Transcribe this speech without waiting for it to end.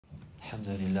الحمد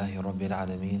لله رب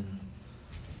العالمين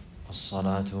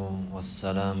والصلاة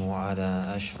والسلام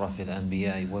على أشرف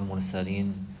الأنبياء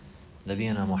والمرسلين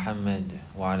نبينا محمد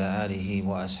وعلى آله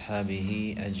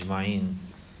وأصحابه أجمعين.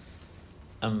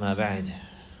 أما بعد,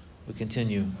 we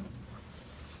continue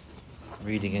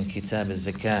reading in Kitab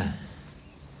Al-Zakah,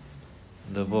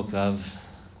 the book of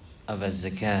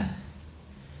Al-Zakah,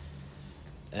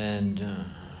 and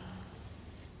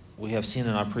we have seen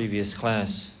in our previous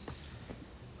class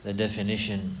the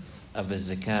definition of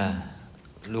Al-Zakah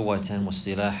lughatan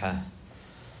mustilaha,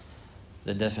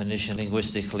 the definition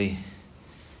linguistically,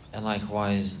 and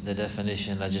likewise the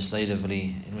definition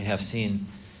legislatively, and we have seen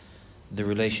the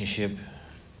relationship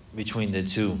between the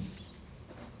two.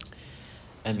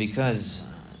 And because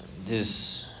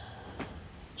this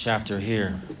chapter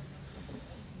here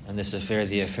and this affair,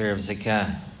 the affair of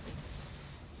zakah,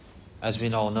 as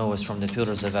we all know, is from the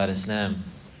pillars of Al-Islam,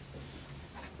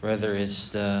 rather it's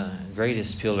the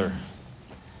greatest pillar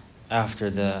after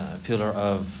the pillar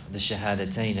of the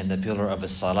Shahadatain and the pillar of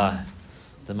As-Salah,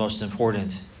 the most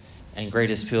important and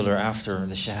greatest pillar after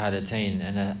the Shahadatain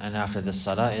and after the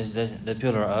Salah is the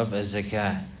pillar of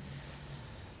Zakah.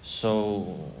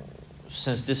 So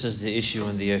since this is the issue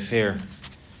in the affair,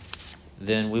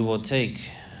 then we will take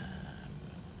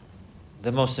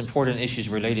the most important issues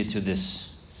related to this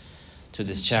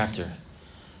chapter,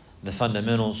 the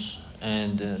fundamentals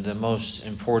and the most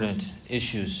important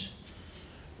issues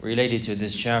related to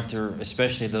this chapter,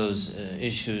 especially those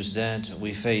issues that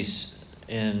we face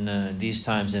in these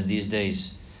times and these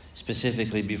days,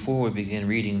 specifically before we begin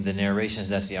reading the narrations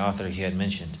that the author he had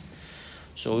mentioned.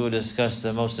 So we will discuss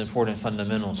the most important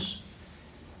fundamentals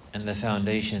and the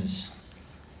foundations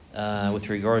with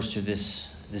regards to this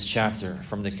chapter,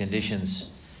 from the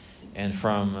conditions and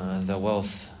from the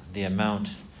wealth, the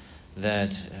amount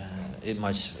that it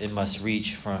must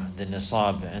reach for the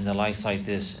nisab and the likes like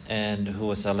this, and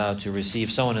who is allowed to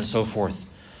receive, so on and so forth.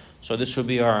 So this will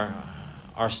be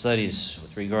our studies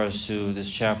with regards to this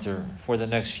chapter for the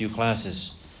next few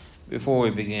classes before we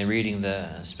begin reading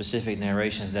the specific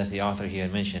narrations that the author he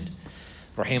had mentioned,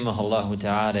 rahimahullah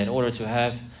ta'ala, in order to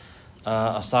have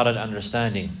a solid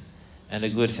understanding and a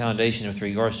good foundation with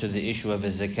regards to the issue of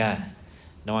zakah,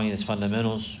 knowing its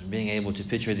fundamentals, being able to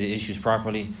picture the issues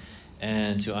properly,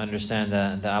 and to understand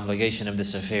the obligation of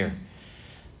this affair,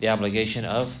 the obligation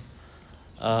of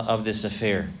this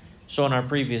affair. So in our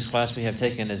previous class we have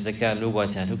taken the zakat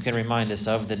lughatan. Who can remind us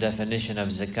of the definition of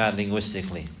zakat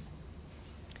linguistically?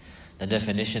 The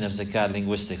definition of zakat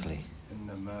linguistically.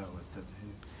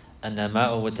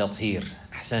 النماء والتطهير.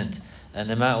 أحسنت.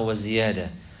 النماء والزيادة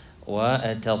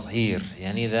والتطهير.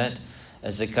 يعني that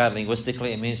zakat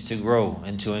linguistically, it means to grow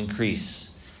and to increase.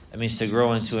 It means to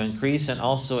grow and to increase, and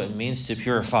also it means to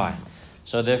purify.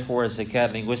 So therefore,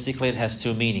 zakat linguistically, it has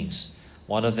two meanings.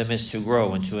 One of them is to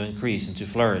grow and to increase and to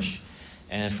flourish.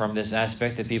 And from this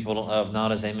aspect, the people of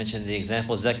knowledge, they mentioned the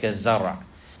example zakah zara,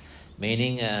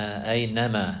 meaning ay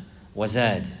nama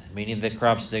wazad, meaning the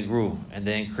crops they grew and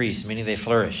they increased, meaning they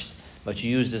flourished. But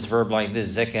you use this verb like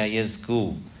this, zakah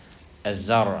yazku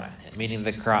az-zara, meaning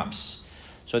the crops.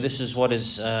 So this is what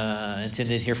is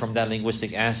intended here from that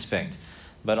linguistic aspect.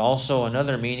 But also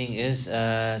another meaning is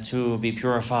to be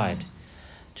purified,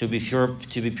 to be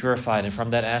purified. And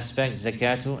from that aspect,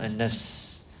 zakatu and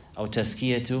nafs, or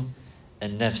taskiyatu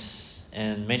and nafs.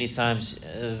 And many times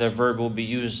the verb will be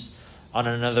used on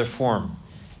another form,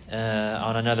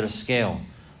 on another scale,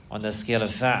 on the scale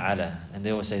of fa'ala. And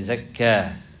they will say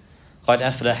zakah. قَدْ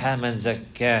أَفْلَحَ مَنْ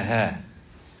زَكَّاهَا.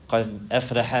 قَدْ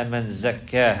أَفْلَحَ مَنْ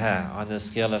زَكَّاهَا, on the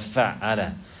scale of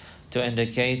fa'ala, to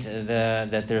indicate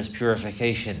that there's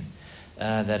purification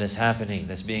that is happening,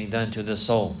 that's being done to the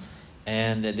soul.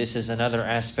 And this is another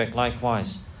aspect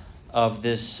likewise of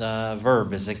this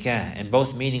verb, zakah. And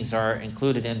both meanings are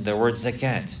included in the word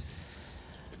zakat.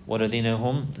 وَالَّذِينَ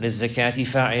هُمْ لِلزَّكَاةِ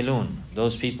فَاعِلُونَ,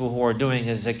 those people who are doing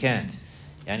a zakat,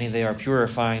 yani they are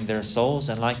purifying their souls,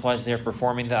 and likewise they are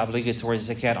performing the obligatory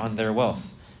zakat on their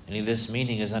wealth. And this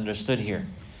meaning is understood here.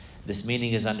 This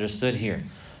meaning is understood here.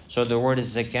 So the word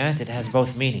is zakat, it has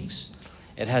both meanings.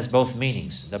 It has both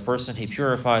meanings. The person, he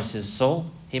purifies his soul,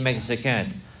 he makes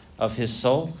zakat of his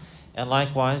soul, and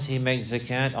likewise he makes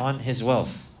zakat on his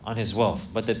wealth,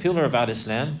 But the pillar of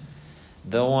Al-Islam,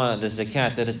 the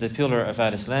zakat that is the pillar of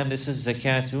Al-Islam, this is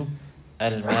zakatu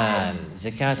al-mal,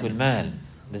 zakatul mal,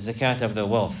 the zakat of the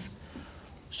wealth.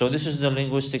 So this is the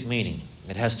linguistic meaning.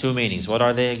 It has two meanings. What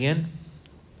are they again?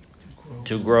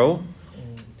 To grow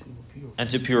and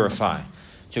to purify.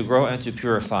 To grow and to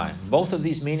purify. Both of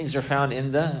these meanings are found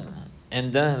in the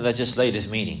legislative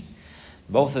meaning.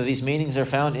 Both of these meanings are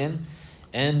found in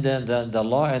and the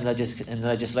law and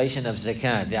legislation of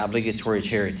zakat, the obligatory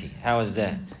charity. How is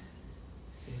that?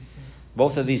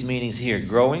 Both of these meanings here,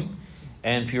 growing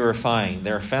and purifying,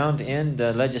 they're found in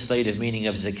the legislative meaning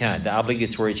of zakat, the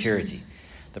obligatory charity.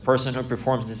 The person who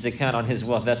performs the zakat on his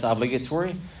wealth, that's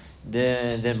obligatory.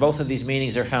 Then both of these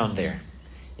meanings are found there.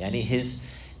 Yani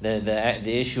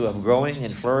the issue of growing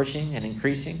and flourishing and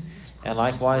increasing, and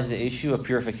likewise the issue of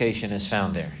purification is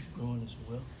found there. Growing his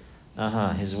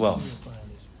wealth. His wealth.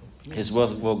 His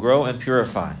wealth will grow and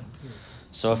purify.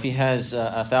 So if he has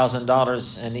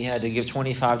 $1,000 and he had to give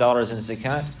 $25 in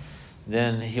zakat,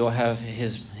 then he'll have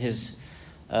his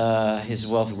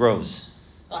wealth grows.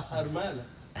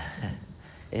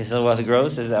 His wealth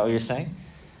grows. Is that what you're saying?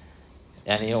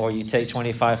 Or you take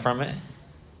 25 from it.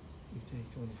 You take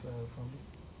 25 from it.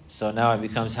 So now it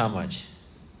becomes how much?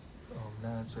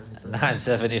 $9.75.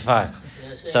 $9.75.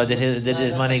 So did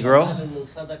his money grow?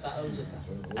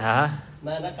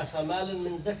 ما نقصت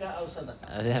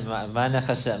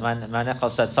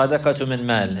صدقة من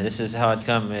مال. This is how it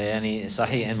comes يعني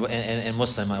صحيح in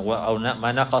Muslim. أو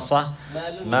ما نقص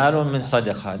مال من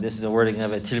صدقة. This is the wording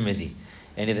of At-Tirmidhi.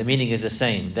 And the meaning is the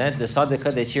same. That the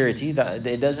sadaqah, the charity, that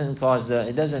it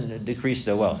doesn't decrease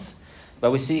the wealth.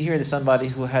 But we see here that somebody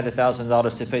who had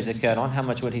 $1,000 to pay zakat on, how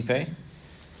much would he pay?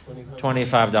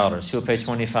 $25. He'll pay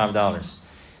 $25.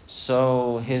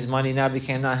 So his money now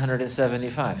became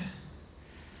 $975.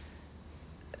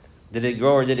 Did it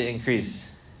grow or did it increase?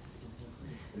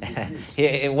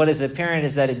 What is apparent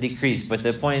is that it decreased. But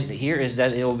the point here is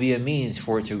that it will be a means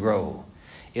for it to grow.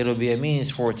 It will be a means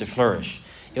for it to flourish.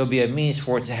 It will be a means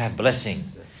for it to have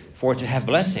blessing. For it to have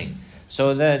blessing.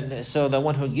 So the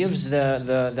one who gives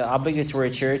the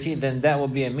obligatory charity, then that will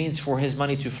be a means for his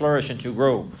money to flourish and to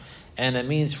grow. And a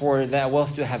means for that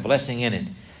wealth to have blessing in it.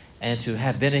 And to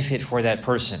have benefit for that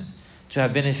person. To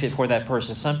have benefit for that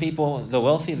person. Some people, the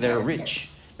wealthy, they're rich.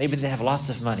 Maybe they have lots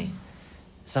of money.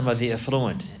 Some of the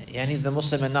affluent. Yani the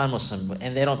Muslim and non-Muslim.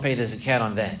 And they don't pay the zakat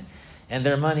on that. And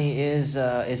their money is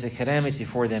a calamity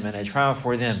for them and a trial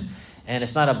for them. And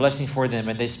it's not a blessing for them.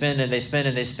 And they spend and they spend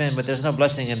and they spend. But there's no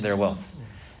blessing in their wealth.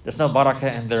 There's no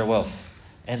barakah in their wealth.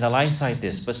 And the likes like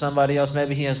this. But somebody else,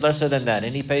 maybe he has lesser than that.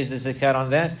 And he pays the zakat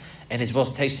on that. And his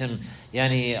wealth takes him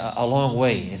a long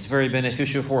way. It's very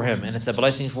beneficial for him. And it's a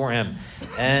blessing for him.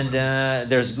 And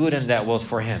there's good in that wealth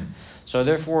for him. So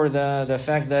therefore, the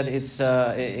fact that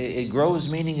it grows,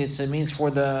 meaning it's a means for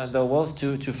the wealth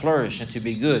to flourish and to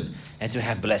be good and to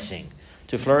have blessing.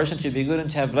 To flourish and to be good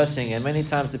and to have blessing. And many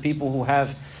times the people who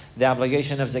have the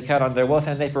obligation of zakat on their wealth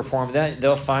and they perform that,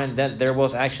 they'll find that their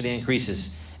wealth actually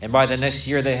increases. And by the next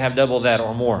year, they have double that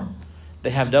or more.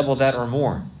 They have double that or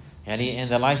more. And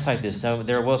the likes like this,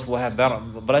 their wealth will have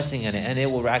blessing in it, and it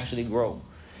will actually grow.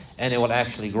 And it will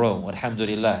actually grow,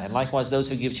 alhamdulillah. And likewise, those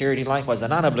who give charity, likewise, the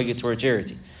non-obligatory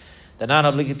charity. The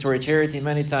non-obligatory charity,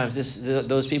 many times,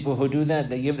 those people who do that,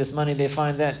 they give this money, they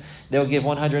find that they'll give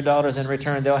 $100 in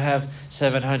return, they'll have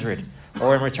 $700.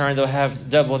 Or in return, they'll have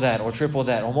double that, or triple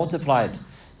that, or multiplied.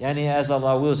 Yani as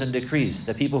Allah wills and decrees.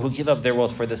 The people who give up their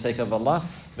wealth for the sake of Allah,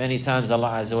 many times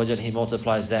Allah Azza wa Jal, He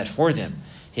multiplies that for them.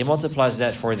 He multiplies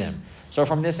that for them. So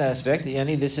from this aspect,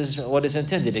 yani this is what is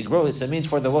intended. It grows. It's a means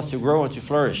for the wealth to grow and to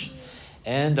flourish.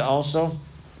 And also,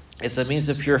 it's a means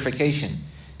of purification.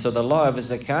 So the law of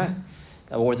zakat,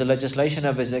 or the legislation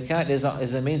of zakat,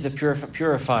 is a means of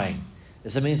purifying.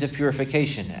 It's a means of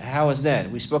purification. How is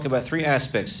that? We spoke about 3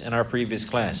 aspects in our previous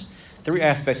class. 3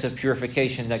 aspects of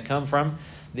purification that come from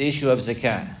the issue of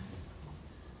zakat.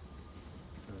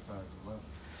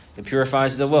 It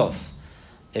purifies the wealth.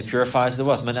 It purifies the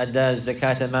wealth. من أدى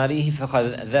زكاة ماله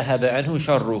فقد ذهب عنه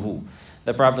شره.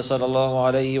 The Prophet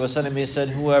ﷺ, he said,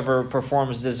 whoever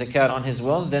performs the zakat on his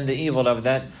wealth, then the evil of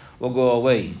that will go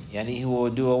away. Yani he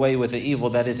will do away with the evil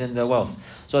that is in the wealth.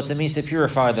 So it's a means to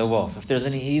purify the wealth. If there's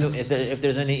any evil, if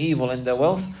there's any evil in the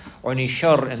wealth, or any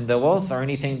shar in the wealth, or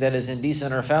anything that is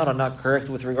indecent or foul or not correct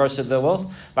with regards to the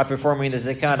wealth, by performing the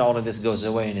zakat, all of this goes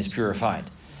away and is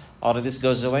purified. All of this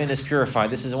goes away and is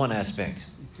purified. This is one aspect.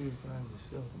 It purifies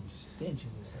itself from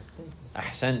stinginess, I think.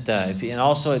 Ahsanta. And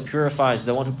also it purifies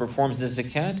the one who performs the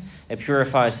zakat. It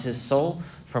purifies his soul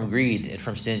from greed and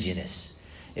from stinginess.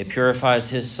 It purifies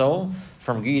his soul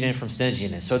from greed and from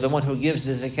stinginess. So the one who gives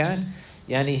the zakat,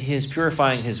 yani he is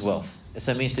purifying his wealth. It's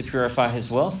a means to purify his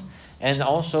wealth. And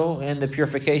also in the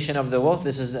purification of the wealth,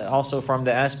 this is also from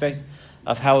the aspect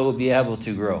of how it will be able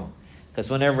to grow. Because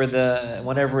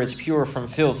whenever it's pure from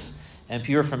filth and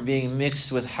pure from being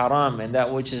mixed with haram and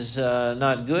that which is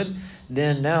not good,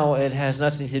 then now it has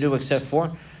nothing to do except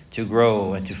for to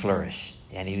grow and to flourish.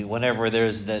 And whenever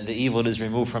there's the evil is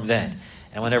removed from that,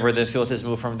 And whenever the filth is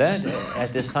moved from that,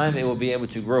 at this time it will be able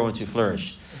to grow and to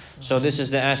flourish. So this is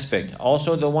the aspect.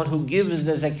 Also, the one who gives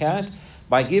the zakat,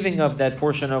 by giving up that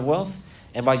portion of wealth,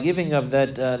 and by giving up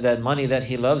that money that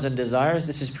he loves and desires,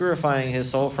 this is purifying his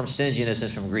soul from stinginess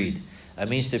and from greed. It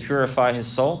means to purify his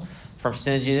soul from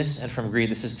stinginess and from greed.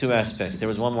 This is two aspects. There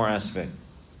was one more aspect.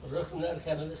 But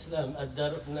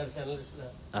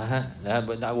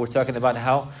now we're talking about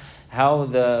how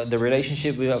the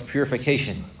relationship of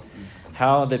purification,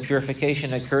 how the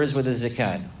purification occurs with the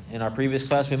zakat. In our previous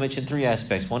class, we mentioned three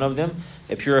aspects. One of them,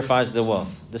 it purifies the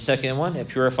wealth. The second one, it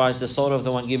purifies the soul of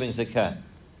the one giving zakat.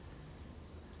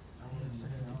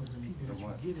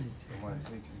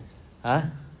 Huh?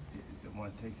 The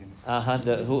one taken.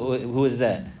 Who is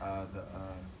that?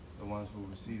 The ones who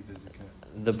receive the zakat.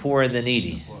 The poor and the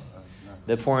needy.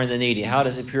 The poor and the needy. How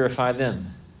does it purify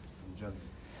them? From jealousy.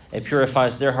 It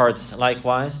purifies their hearts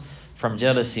likewise from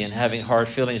jealousy and having hard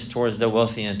feelings towards the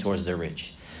wealthy and towards the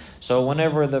rich. So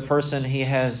whenever the person he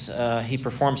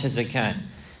performs his zakat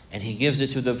and he gives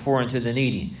it to the poor and to the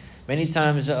needy, many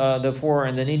times the poor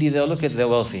and the needy, they'll look at the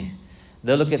wealthy.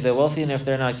 They'll look at the wealthy, and if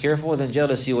they're not careful, then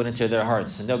jealousy will enter their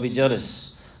hearts, and they'll be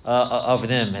jealous of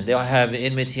them, and they'll have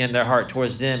enmity in their heart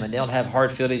towards them, and they'll have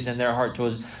hard feelings in their heart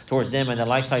towards them, and the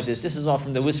likes like this. This is all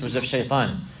from the whispers of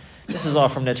shaitan. This is all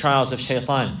from the trials of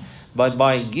shaitan. But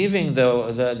by giving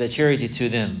the charity to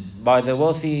them, by the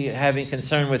wealthy having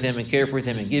concern with them and care for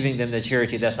them and giving them the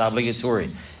charity, that's obligatory,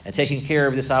 and taking care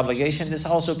of this obligation, this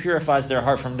also purifies their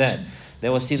heart from that. They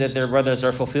will see that their brothers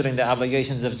are fulfilling the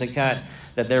obligations of zakat,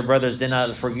 that their brothers did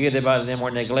not forget about them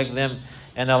or neglect them,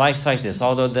 and the likes like this.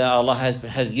 Although Allah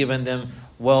had given them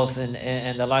wealth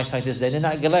and the likes like this, they did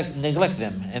not neglect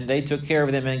them, and they took care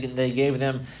of them, and they gave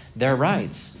them their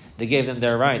rights. They gave them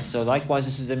their rights. So likewise,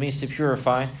 this is a means to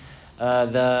purify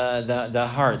the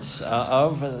hearts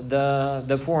of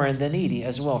the poor and the needy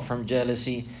as well, from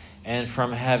jealousy and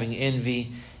from having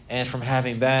envy and from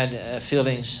having bad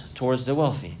feelings towards the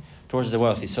wealthy.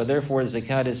 So therefore,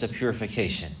 zakat is a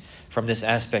purification. From this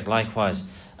aspect, likewise,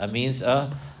 a means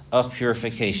of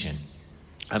purification.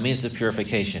 A means of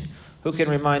purification. Who can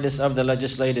remind us of the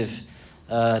legislative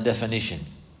definition?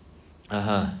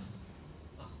 MashaAllah.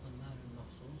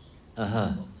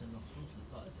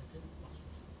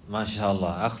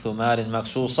 أخذ مال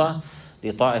مخصوصة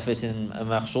لطائفة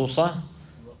مخصوصة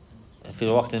في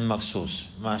الوقت المخصوص.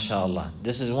 MashaAllah.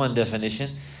 This is one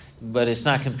definition, but it's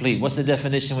not complete. What's the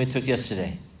definition we took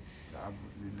yesterday?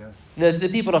 The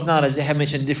people of knowledge, they have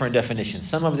mentioned different definitions.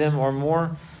 Some of them are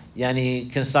more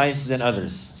concise than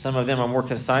others. Some of them are more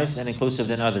concise and inclusive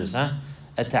than others.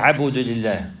 التعبد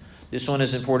لله. This one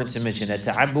is important to mention.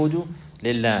 التعبد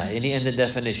لله. Any in the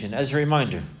definition. As a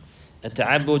reminder.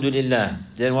 التعبد لله.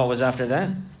 Then what was after that?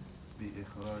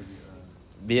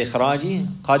 بإخراج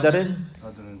قدر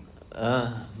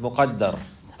مقدر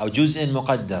أو جزء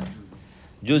مقدر.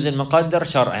 جزء مقدر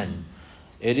شرعا.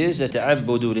 It is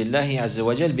التعبد لله عز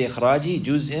وجل بإخراج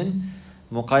جزء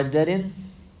مقدر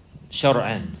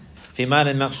شرعا في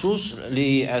مال مخصوص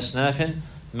لأصناف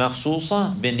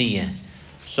مخصوصة بنية.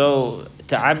 So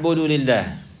تعبد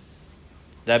لله,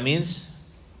 that means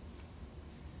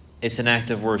it's an act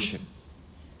of worship.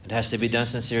 It has to be done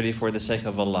sincerely for the sake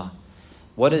of Allah.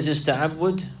 What is this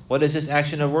ta'abbud? What is this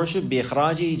action of worship?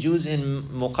 بإخراج جزء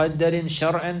مقدر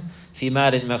شرعا في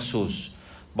مال مخصوص.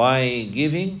 By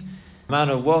giving amount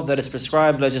of wealth that is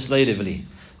prescribed legislatively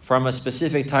from a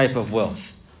specific type of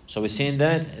wealth. So we've seen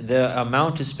that the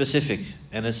amount is specific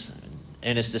and it's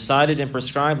decided and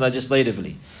prescribed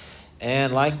legislatively.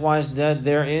 And likewise that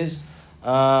there is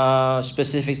a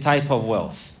specific type of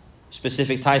wealth.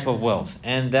 Specific type of wealth.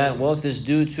 And that wealth is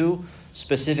due to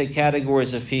specific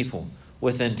categories of people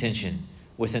with intention.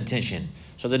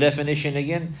 So the definition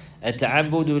again,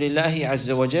 التعبد لله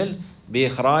عز وجل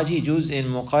بإخراج جزء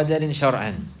مقدر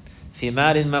شرعا في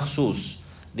مال مخصوص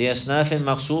لأصناف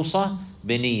مخصوصة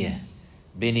بنية.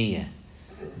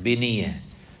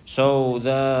 So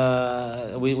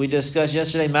we discussed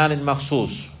yesterday مال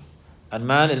مخصوص.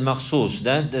 المال المخصوص,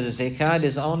 that the zakat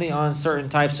is only on certain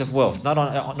types of wealth, not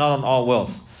on all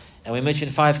wealth. And we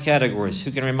mentioned 5 categories.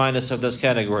 Who can remind us of those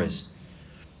categories?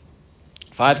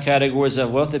 5 categories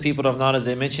of wealth. The people of knowledge,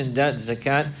 they mentioned that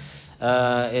zakat,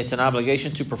 it's an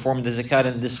obligation to perform the zakat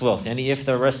in this wealth, and if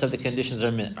the rest of the conditions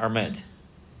are met.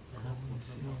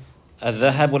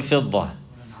 الذهب والفضة.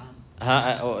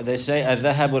 They say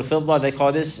الذهب والفضة. They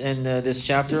call this in this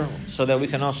chapter so that we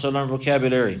can also learn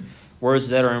vocabulary, words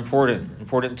that are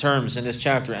important terms in this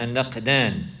chapter. And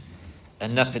naqdan.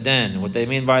 What they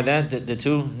mean by that, the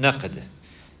two naqd.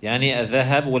 يعني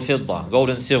الذهب والفضة, gold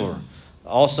and silver.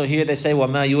 Also here they say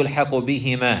وما يلحق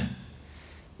بهما.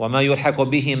 وَمَا يُلْحَقُ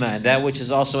بِهِمَا, and that which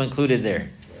is also included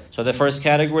there. So the first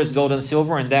category is gold and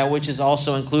silver, and that which is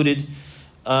also included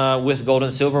with gold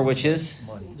and silver, which is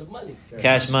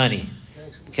cash money.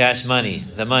 Cash money,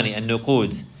 the money, and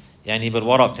nuqud. Yani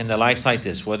bil-waraq, and the likes like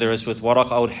this, whether it's with waraq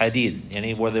or hadid,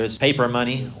 yani whether it's paper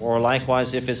money, or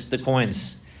likewise if it's the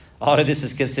coins. All of this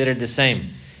is considered the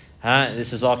same.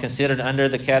 This is all considered under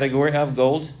the category of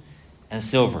gold and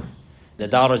silver. The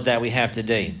dollars that we have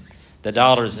today, the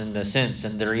dollars and the cents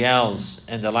and the reals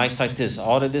and the likes like this,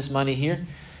 all of this money here,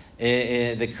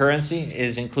 the currency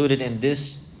is included in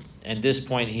this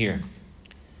point here.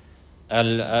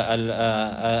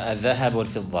 Al-dhahab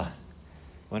wal-fiddah.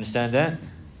 You understand that?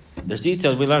 There's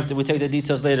details. We take the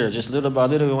details later. Just little by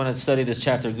little, we want to study this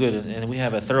chapter good, and we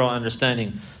have a thorough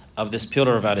understanding of this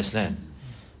pillar of Al-Islam.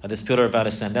 This pillar of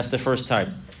Al-Islam. That's the first type.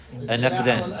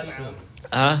 An-naqdan.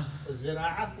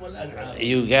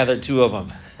 You gathered two of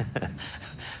them.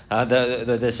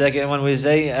 The second one we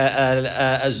say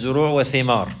az-zuru' wa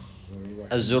thimar.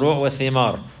 Az-zuru' wa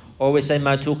thimar. Or we say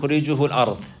ma tukhrijuhu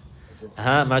al-ard.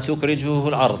 Ma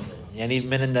tukhrijuhu al-ard. Yani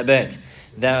min al-nabat.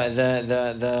 That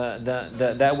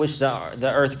which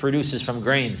the earth produces from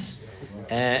grains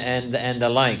and the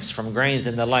likes, from grains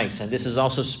and the likes. And this is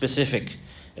also specific.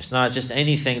 It's not just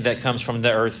anything that comes from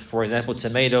the earth. For example,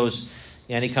 tomatoes,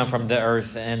 yani come from the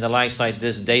earth, and the likes like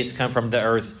this, dates come from the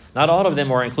earth. Not all of them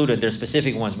are included. They're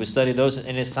specific ones. We study those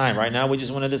in its time. Right now, we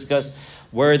just want to discuss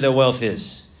where the wealth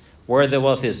is. Where the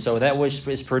wealth is. So that which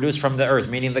is produced from the earth,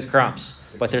 meaning the crops.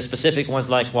 But there's specific ones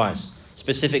likewise.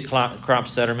 Specific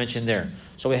crops that are mentioned there.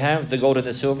 So we have the gold and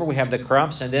the silver, we have the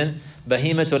crops, and then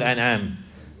bahimatul an'am.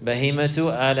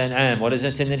 Bahimatul al-an'am. What is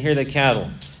intended here? The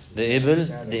cattle. The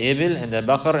ibil, and the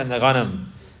baqar, and the ghanam.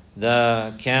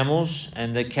 The camels,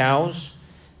 and the cows,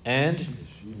 and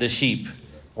the sheep,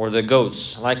 or the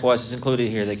goats. Likewise is included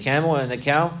here. The camel, and the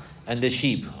cow, and the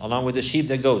sheep. Along with the sheep,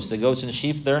 the goats. The goats and the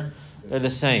sheep, they're the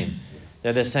same.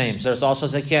 They're the same. So there's also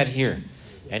zakat here.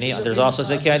 There's also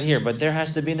zakat here, but there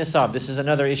has to be nisab. This is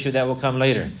another issue that will come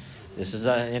later. This is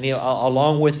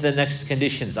along with the next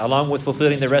conditions, along with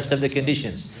fulfilling the rest of the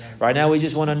conditions. Right now, we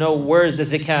just want to know where is the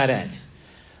zakat at.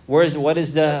 What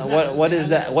is the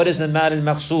mal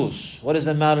al-maqsus? What is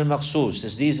the mal al-maqsus?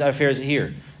 It's these affairs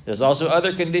here. There's also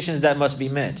other conditions that must be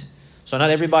met. So not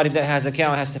everybody that has a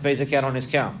cow has to pay zakat on his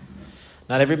cow.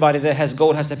 Not everybody that has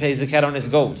gold has to pay zakat on his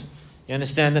gold. You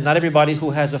understand that? Not everybody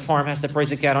who has a farm has to pay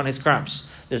zakat on his crops.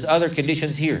 There's other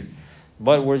conditions here.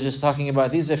 But we're just talking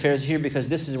about these affairs here because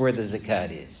this is where the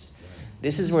zakat is.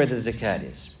 This is where the zakat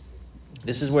is.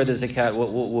 This is where the zakat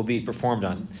will be performed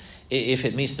on, if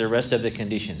it meets the rest of the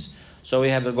conditions. So we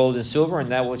have the gold and silver,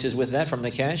 and that which is with that from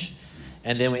the cash,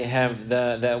 and then we have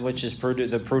that which is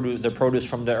the produce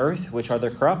from the earth, which are the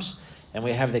crops, and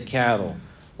we have the cattle,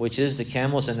 which is the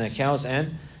camels and the cows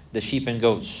and the sheep and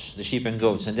goats.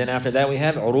 And then after that we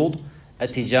have urud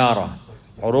at-tijara.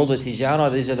 Urud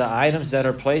at-tijara, these are the items that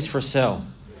are placed for sale.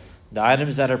 The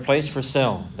items that are placed for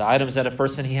sale. The items that a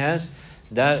person has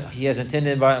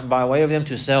intended by way of them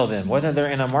to sell them, whether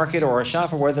they're in a market or a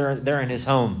shop, or whether they're in his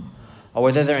home,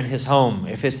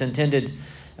 If it's intended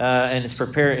and it's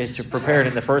prepared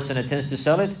and the person intends to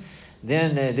sell it,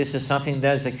 then this is something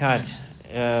that zakat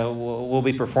will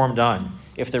be performed on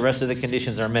if the rest of the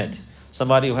conditions are met.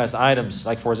 Somebody who has items,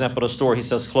 like for example a store, he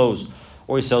sells clothes,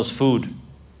 or he sells food,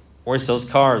 or he sells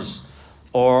cars,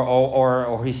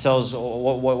 or he sells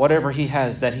whatever he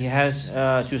has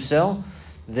to sell.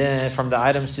 Then from the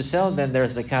items to sell, then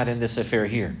there's zakat in this affair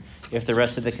here, if the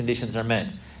rest of the conditions are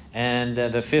met. And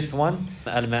the fifth one,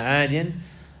 al-ma'adin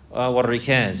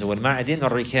wal-rikaz, wal-ma'adin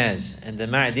wal-rikaz. And the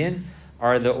ma'adin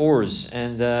are the ores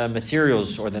and the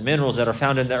materials or the minerals that are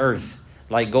found in the earth,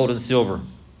 like gold and silver.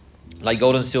 Like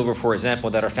gold and silver, for example,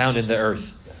 that are found in the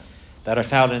earth. Not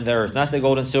the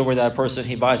gold and silver that a person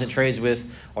he buys and trades with,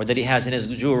 or that he has in his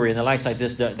jewelry and the likes like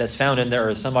this that's found in the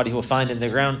earth. Somebody who will find in the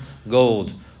ground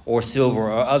gold or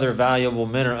silver or other valuable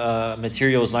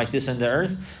materials like this in the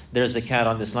earth. There's zakat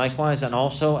on this likewise, and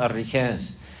also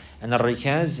al-rikaz. And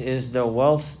al-rikaz is the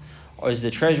wealth, or is the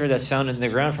treasure that's found in the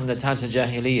ground from the times of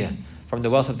Jahiliyyah, from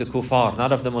the wealth of the kuffar,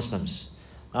 not of the Muslims.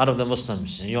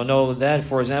 And you'll know that,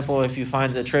 for example, if you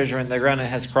find a treasure in the ground and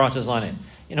it has crosses on it,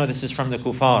 this is from the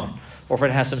kuffar. Or if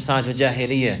it has some signs of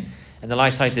Jahiliyyah and the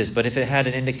likes like this. But if it had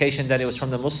an indication that it was from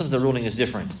the Muslims, the ruling is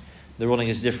different.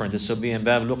 This will be in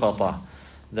bab luqata,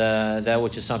 that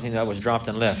which is something that was dropped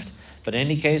and left. But in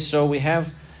any case, so we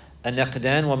have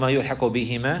an-naqdan wa ma yuhaqu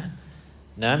bihima.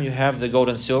 Now you have the gold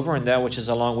and silver and that which is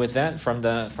along with that from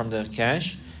the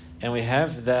cash. And we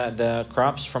have the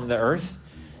crops from the earth.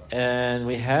 And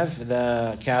we have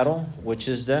the cattle, which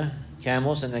is the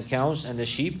camels and the cows and the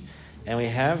sheep. And we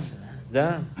have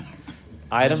the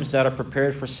items that are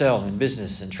prepared for sale in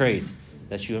business and trade,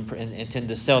 that you intend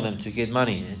to sell them to get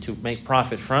money and to make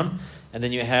profit from. And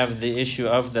then you have the issue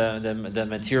of the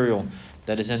material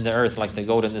that is in the earth, like the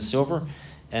gold and the silver,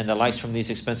 and the likes from these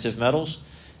expensive metals.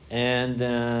 And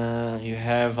you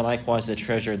have likewise the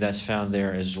treasure that's found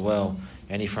there as well,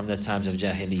 and from the times of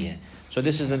Jahiliyyah. So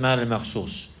this is the mal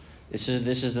al-makhsus. This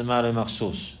is the mal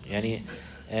al-makhsus.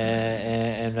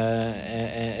 And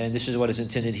this is what is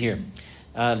intended here.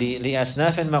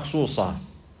 لأصناف مخصوصة.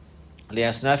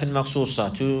 لأصناف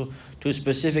مخصوصة. Two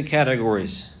specific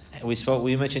categories.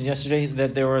 We mentioned yesterday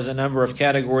that there was a number of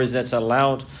categories that's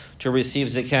allowed to receive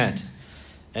zakat.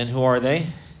 And who are they?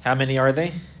 How many are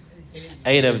they?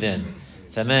 8 of them.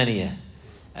 ثمانية.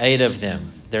 8 of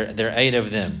them. There are 8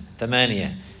 of them.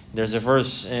 ثمانية. There's a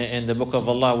verse in the book of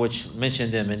Allah which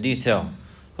mentioned them in detail.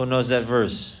 Who knows that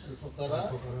verse?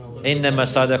 إنما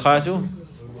الصدقات.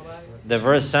 The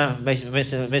verse,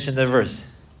 mention the verse.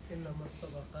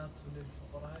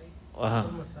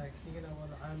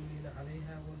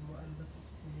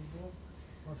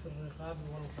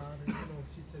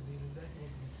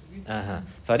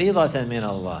 فريضة من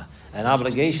الله, an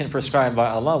obligation prescribed by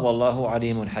Allah. Wallahu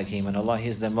alimun hakim, and Allah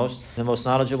is the most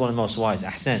knowledgeable and most wise.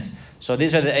 Ahsant. So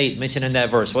these are the 8 mentioned in that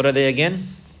verse. What are they again?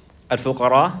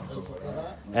 Al-Fuqara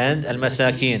and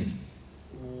Al-Masakin.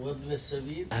 Ibn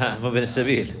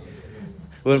al-Sabil.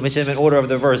 We'll mention them in order of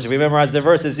the verse. If we memorize the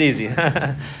verse, it's easy.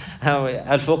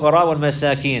 Al-Fuqara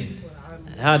wal-Masakin.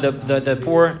 The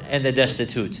poor and the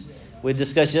destitute. We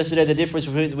discussed yesterday the difference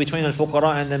between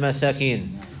Al-Fuqara and the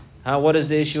Masakin. What is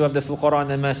the issue of the Fuqara and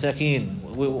the Masakin?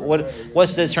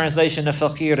 What's the translation of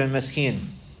Faqir and Maskin?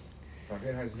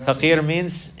 Faqir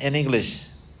means, in English,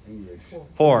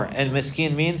 poor. And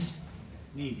Maskin means?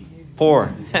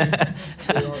 Poor.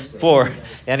 Poor.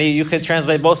 And you could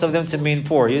translate both of them to mean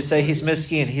poor. You say he's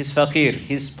Maskin, he's Faqir,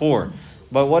 he's poor.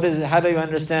 But how do you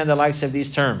understand the likes of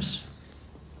these terms?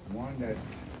 One that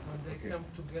when they come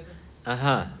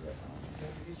together.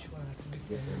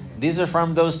 These are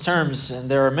from those terms, and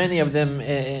there are many of them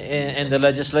in the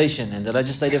legislation, in the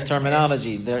legislative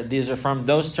terminology. These are from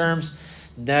those terms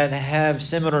that have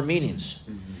similar meanings.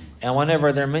 And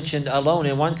whenever they're mentioned alone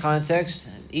in one context,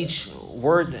 each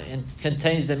word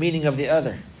contains the meaning of the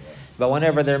other. But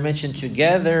whenever they're mentioned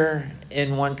together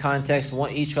in one context,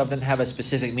 each of them have a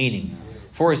specific meaning.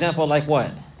 For example, like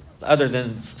what? Other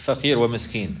than faqir wa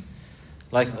miskin.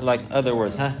 Like other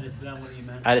words, huh?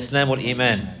 Al-Islam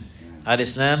wal-Iman.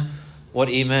 Al-Islam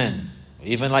wal-Iman.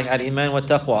 Even like al-Iman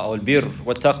wa-Taqwa, or al-Bir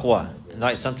wa-Taqwa.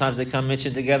 Like sometimes they come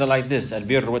mentioned together like this,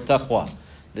 al-Bir wa-Taqwa.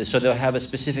 So they'll have a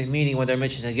specific meaning when they're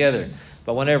mentioned together.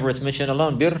 But whenever it's mentioned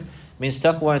alone, Bir means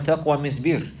Taqwa, and Taqwa means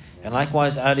Bir. And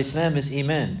likewise, Al-Islam is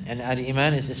Iman, and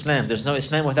Al-Iman is Islam. There's no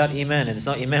Islam without Iman, and there's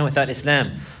no Iman without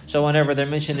Islam. So whenever they're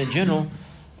mentioned in general,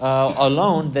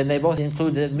 alone, then they both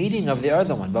include the meaning of the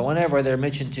other one. But whenever they're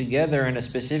mentioned together in a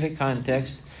specific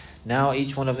context, now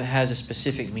each one of them has a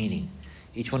specific meaning.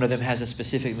 Each one of them has a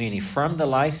specific meaning. From the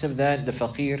likes of that, the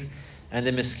faqir and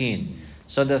the miskin.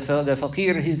 So the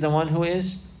faqir, he's the one who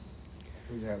is?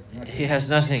 He has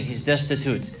nothing. He's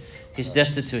destitute. He's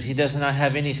destitute. He does not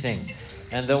have anything.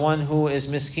 And the one who is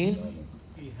miskin?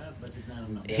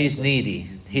 He's needy.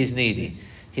 He's needy.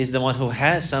 He's the one who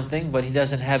has something, but he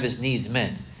doesn't have his needs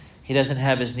met. He doesn't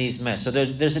have his needs met. So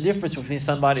there's a difference between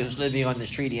somebody who's living on the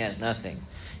street, he has nothing.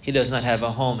 He does not have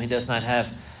a home. He does not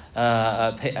have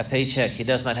a paycheck. He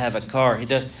does not have a car.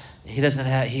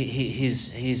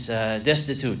 He's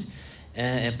destitute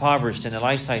and impoverished and the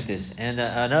likes like this. And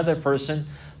another person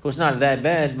who's not that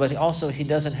bad, but he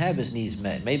doesn't have his needs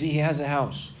met. Maybe he has a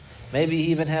house. Maybe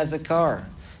he even has a car.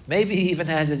 Maybe he even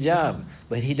has a job,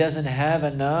 but he doesn't have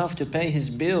enough to pay his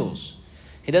bills.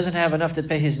 He doesn't have enough to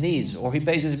pay his needs, or he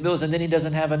pays his bills and then he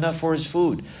doesn't have enough for his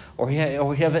food, or he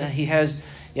has,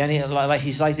 like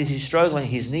he's like this, he's struggling,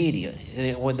 he's needy.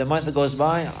 When the month goes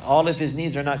by, all of his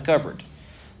needs are not covered.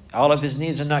 All of his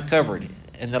needs are not covered.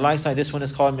 And the likes like this one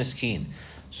is called miskin.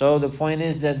 So the point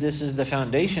is that this is the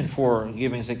foundation for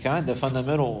giving zakat, the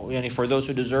fundamental, for those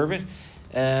who deserve it,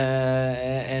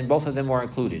 and both of them are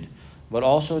included. But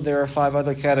also there are 5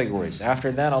 other categories.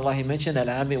 After that, Allah He mentioned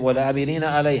وَالْعَامِلِينَ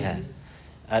عَلَيْهَا.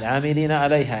 Al-amilina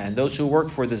alayha, and those who work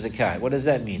for the zakat. What does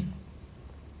that mean?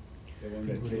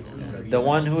 The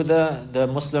one who the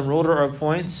Muslim ruler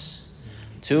appoints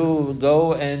to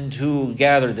go and to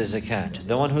gather the zakat.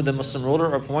 The one who the Muslim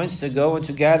ruler appoints to go and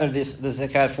to gather the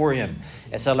zakat for him.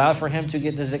 It's allowed for him to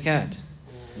get the zakat.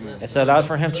 It's allowed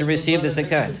for him to receive the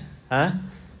zakat. Huh?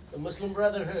 The Muslim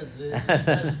Brotherhood.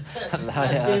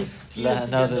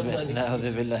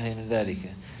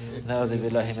 No.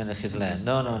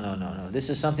 This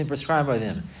is something prescribed by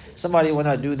them. Somebody will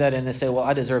not do that and they say, well,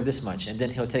 I deserve this much. And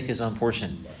then he'll take his own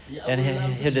portion. And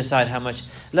he'll decide how much.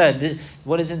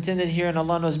 What is intended here, and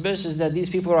Allah knows best, is that these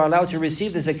people are allowed to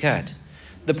receive the zakat.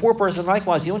 The poor person,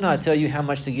 likewise, he will not tell you how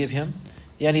much to give him.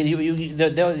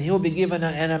 He'll be given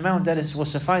an amount that will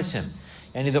suffice him.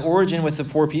 And the origin with the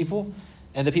poor people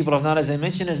and the people of knowledge, as I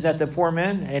mentioned, is that the poor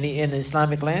man in the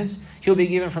Islamic lands, he'll be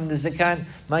given from the zakat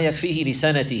ma yakfihi li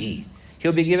sanatihi.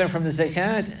 He'll be given from the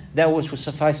zakat that will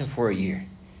suffice him for a year.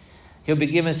 He'll be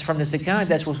given from the zakat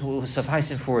that will suffice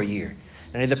him for a year.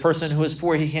 And the person who is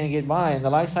poor, he can't get by, and the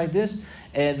likes like this,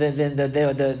 and then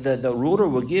the ruler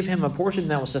will give him a portion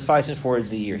that will suffice him for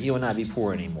the year. He will not be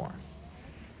poor anymore.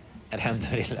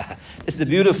 Alhamdulillah. It's the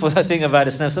beautiful thing about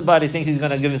Islam. Somebody thinks he's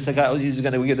going to give a zakat, he's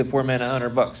going to give the poor man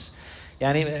 $100.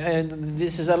 And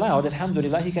this is allowed.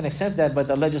 Alhamdulillah, he can accept that, but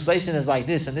the legislation is like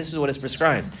this, and this is what is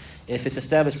prescribed. If it's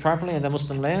established properly in the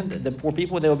Muslim land, the poor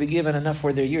people, they will be given enough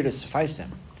for their year to suffice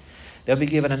them. They'll be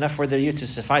given enough for their year to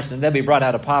suffice them. They'll be brought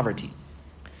out of poverty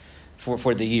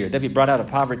for the year. They'll be brought out of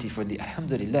poverty for the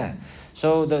alhamdulillah.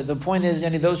 So the point is,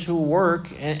 those who work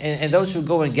and those who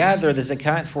go and gather the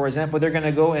zakat, for example, they're going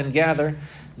to go and gather,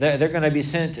 they're going to be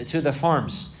sent to the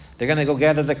farms. They're going to go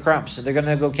gather the crops. They're going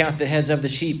to go count the heads of the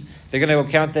sheep. They're going to go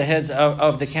count the heads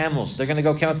of the camels. They're going to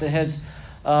go count the heads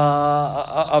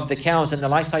of the cows and the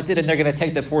likes like that, and they're going to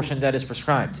take the portion that is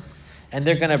prescribed. And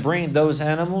they're going to bring those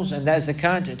animals and that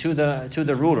zakat to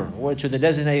the ruler, or to the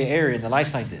designated area and the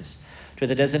likes like this. To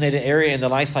the designated area and the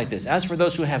likes like this. As for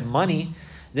those who have money,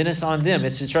 then it's on them.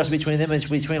 It's a trust between them and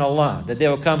between Allah. That they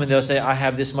will come and they'll say, I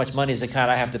have this much money zakat,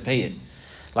 I have to pay it.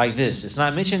 Like this. It's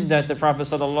not mentioned that the Prophet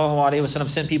ﷺ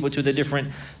sent people to the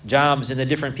different jobs and the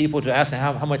different people to ask them,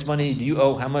 how much money do you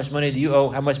owe? How much money do you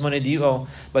owe? How much money do you owe?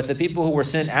 But the people who were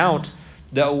sent out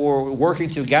that were working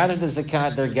to gather the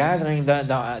zakat, they're gathering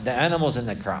the animals and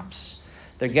the crops.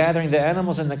 They're gathering the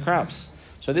animals and the crops.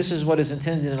 So this is what is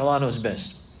intended, and Allah knows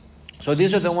best. So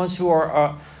these are the ones who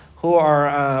are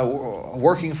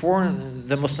working for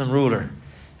the Muslim ruler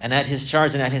and at his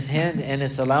charge and at his hand, and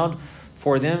it's allowed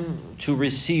for them to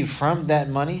receive from that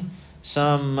money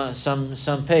some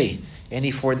pay,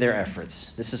 any for their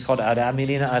efforts. This is called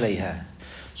al-amilina alayha.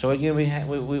 So again, we have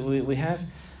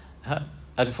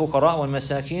al-fuqara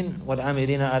wal-masakin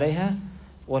wal-amilina alayha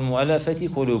wal-mu'allafati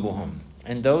qulubuhum,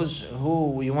 and those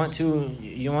who you want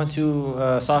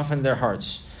to soften their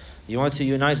hearts. You want to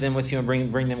unite them with you and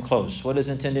bring them close. What is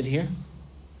intended here?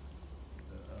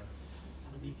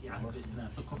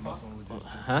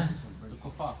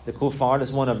 The kuffar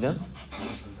is one of them.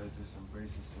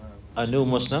 A new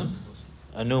Muslim.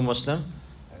 Those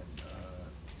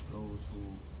who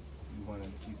you want to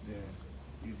keep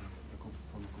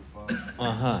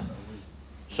from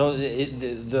So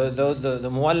the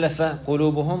mu'allafa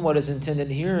qulubuhum, what is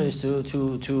intended here is to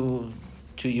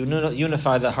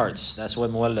unify the hearts. That's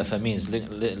what mu'allafa means,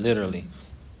 literally.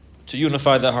 To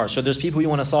unify the hearts. So there's people you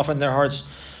want to soften their hearts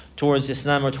towards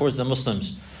Islam or towards the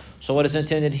Muslims. So what is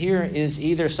intended here is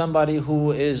either somebody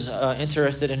who is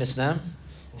interested in Islam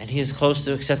and he is close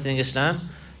to accepting Islam,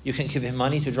 you can give him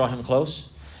money to draw him close.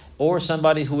 Or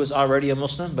somebody who is already a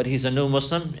Muslim, but he's a new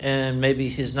Muslim and maybe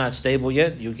he's not stable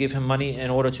yet, you give him money in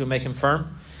order to make him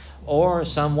firm. Or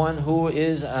someone who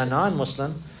is a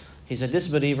non-Muslim, he's a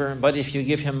disbeliever, but if you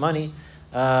give him money,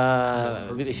 he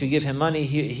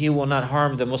will not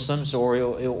harm the Muslims,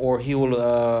 or he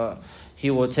will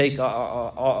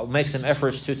make some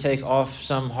efforts to take off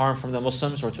some harm from the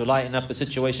Muslims, or to lighten up the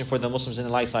situation for the Muslims in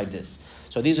the likes like this.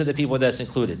 So these are the people that's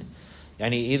included.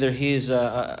 Yani either he is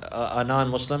a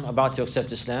non-Muslim about to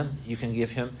accept Islam, you can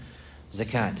give him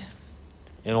zakat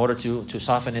in order to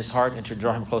soften his heart and to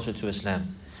draw him closer to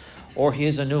Islam. Or he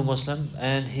is a new Muslim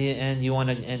and you want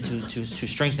to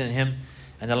strengthen him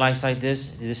and the likes like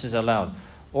this is allowed.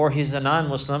 Or he's a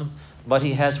non-Muslim, but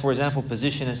he has, for example,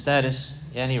 position and status,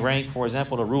 any rank, for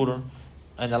example, a ruler,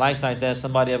 and the likes like that,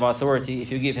 somebody of authority.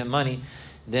 If you give him money,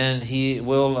 then it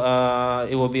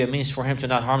will be a means for him to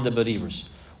not harm the believers,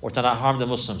 or to not harm the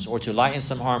Muslims, or to lighten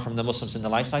some harm from the Muslims and the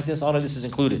likes like this. All of this is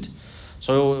included.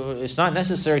 So it's not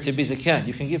necessary to be zakat.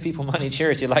 You can give people money in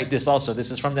charity like this also.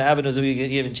 This is from the avenues that we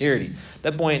give in charity.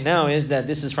 The point now is that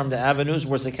this is from the avenues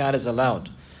where zakat is allowed.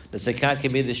 The zakat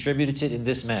can be distributed in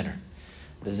this manner.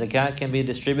 The zakat can be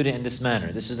distributed in this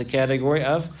manner. This is the category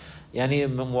of yani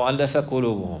mu'allafa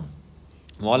qulubuhum.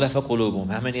 Mu'allafa qulubuhum.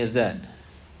 How many is that?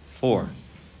 4.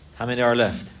 How many are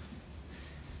left?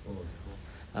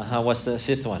 What's the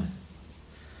 5th one?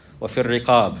 وَفِي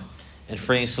الرِّقَابِ, and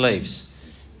freeing slaves.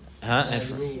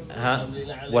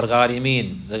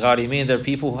 والغارمين. The غارمين, they're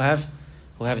people who have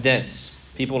debts.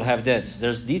 People have debts.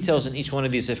 There's details in each one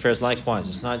of these affairs likewise.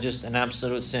 It's not just an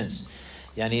absolute sense.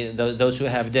 Yani those who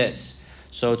have debts.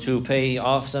 So to pay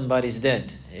off somebody's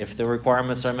debt, if the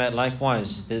requirements are met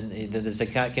likewise, the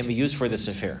zakat can be used for this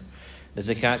affair. The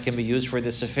zakat can be used for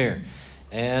this affair.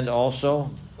 And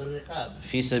also,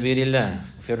 في سبيل الله,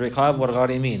 في الرقاب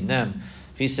والغارمين. نعم,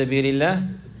 في سبيل الله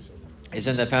is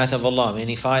in the path of Allah.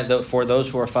 Meaning for those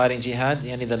who are fighting jihad,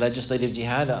 yani the legislative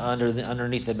jihad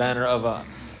underneath the banner of a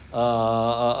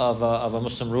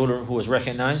Muslim ruler who is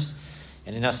recognized,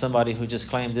 and not somebody who just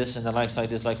claimed this and the likes like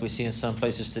this, like we see in some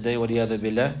places today. Waliyadu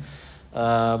billah.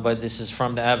 But this is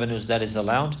from the avenues that is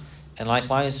allowed. And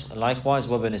likewise,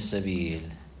 wabn as-sabil.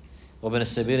 Wabn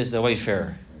as-sabil is the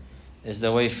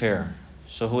wayfarer.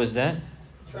 So who is that?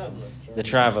 Traveler. The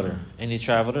traveler. Any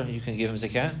traveler, you can give him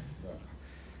zakat.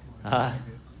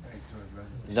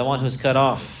 The one who's cut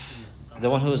off,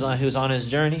 the one who's on his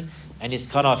journey and he's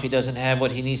cut off. He doesn't have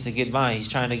what he needs to get by. He's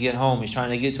trying to get home. He's trying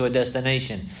to get to a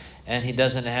destination, and he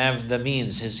doesn't have the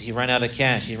means. He ran out of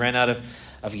cash. He ran out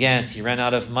of gas. He ran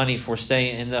out of money for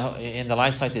stay in the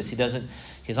lights like this.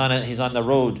 He's on the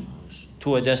road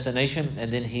to a destination,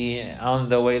 and then on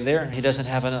the way there he doesn't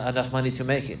have enough money to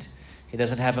make it. He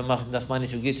doesn't have enough money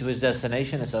to get to his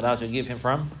destination. It's allowed to give him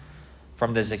from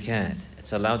the zakat.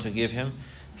 It's allowed to give him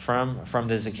from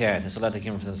the zakat. It's allowed to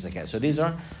give him from the zakat. So these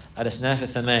are al-asnaf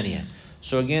al-thamaniya.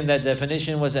 So again, that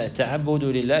definition was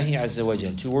ta'abbudu lillahi azza wa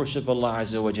jal, to worship Allah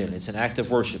azza wa jal. It's an act of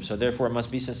worship. So therefore it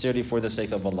must be sincerely for the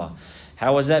sake of Allah.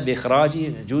 How was that?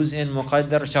 بِإِخْرَاجِ جُزْءٍ مُقَدَّرْ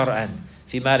شَرْعًا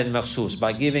فِي مَالٍ مَخْصُوص.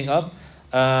 By giving up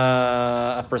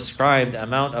a prescribed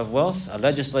amount of wealth, a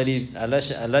legislatively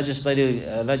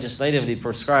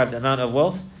prescribed amount of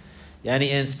wealth, yani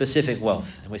in specific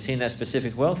wealth. And we've seen that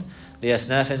specific wealth,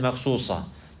 لِأَسْنَافٍ مَخْصُوصًا,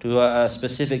 to a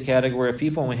specific category of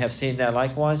people. And we have seen that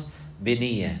likewise,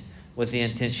 بِنِيَّة, with the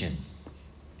intention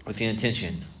of giving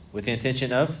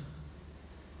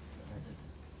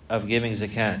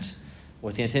zakat,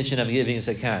 with the intention of giving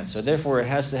zakat. So therefore it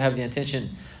has to have the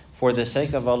intention for the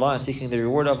sake of Allah and seeking the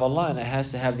reward of Allah, and it has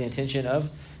to have the intention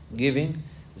of giving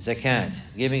zakat.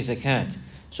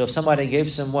 So if somebody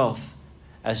gave some wealth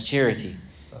as charity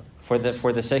for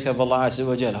the sake of Allah Azza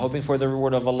wa Jal, hoping for the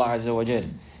reward of Allah Azza wa Jal,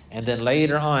 and then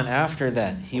later on after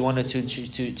that he wanted to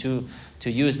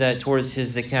use that towards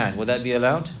his zakat, would that be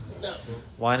allowed? No.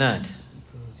 Why not?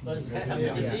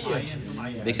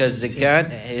 Because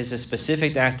zakat is a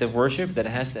specific act of worship that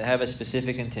has to have a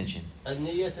specific intention.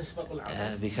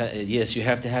 Because yes, you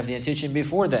have to have the intention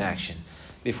before the action.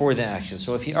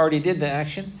 So if he already did the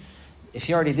action,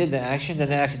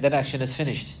 then that action is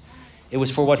finished. It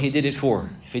was for what he did it for.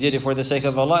 If he did it for the sake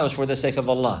of Allah, it was for the sake of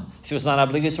Allah. If it was not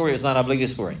obligatory, it was not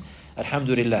obligatory.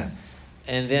 Alhamdulillah.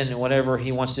 And then whenever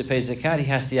he wants to pay zakat, he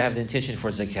has to have the intention for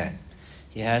zakat.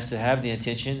 He has to have the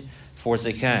intention for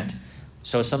zakat.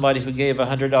 So somebody who gave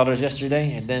 $100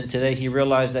 yesterday, and then today he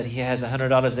realized that he has $100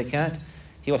 zakat,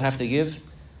 he will have to give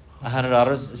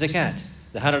 $100 zakat.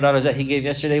 The $100 that he gave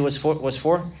yesterday was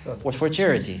for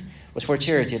charity.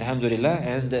 Alhamdulillah.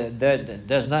 And that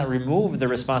does not remove the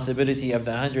responsibility of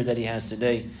the 100 that he has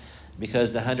today,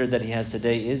 because the 100 that he has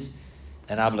today is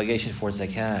an obligation for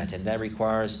zakat, and that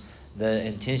requires the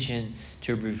intention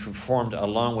to be performed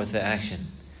along with the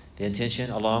action. The intention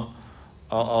along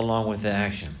with the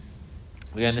action.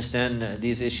 We understand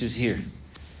these issues here.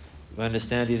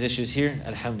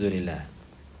 Alhamdulillah.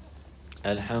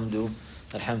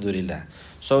 Alhamdulillah.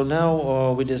 So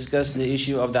now we discuss the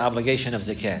issue of the obligation of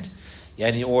zakat,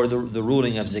 or the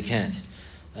ruling of zakat.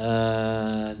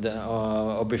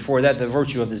 Or before that, the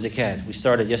virtue of the zakat. We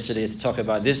started yesterday to talk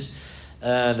about this.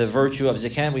 The virtue of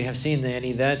zakat, we have seen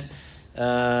that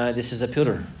this is a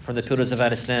pillar from the pillars of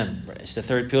Al-Islam. It's the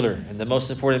third pillar and the most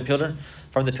important pillar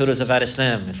from the pillars of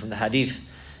Al-Islam. And from the hadith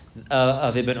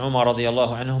of Ibn Umar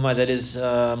radiyallahu anhuma, that is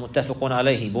muttafaqun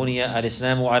alayhi, buniya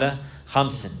al-Islamu ala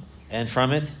khamsin. And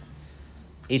from it,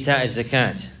 ita'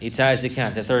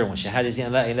 zakat, the third one, shahadati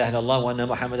an la ilaha illallah wa anna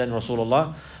Muhammadan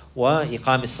Rasulullah, wa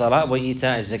iqam as-salat wa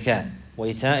ita' zakat.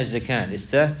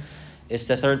 It's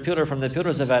the third pillar from the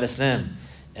pillars of Al-Islam,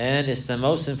 and it's the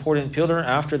most important pillar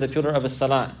after the pillar of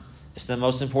as-salat. It's the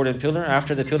most important pillar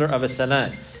after the pillar of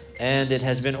as-salat, and it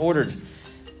has been ordered.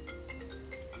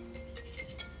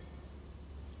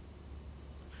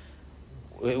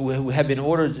 We have been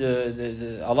ordered.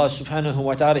 Allah Subhanahu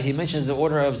wa Taala, He mentions the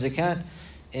order of zakat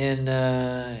in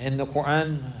the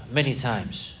Quran many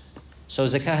times. So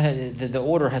zakat, the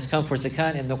order has come for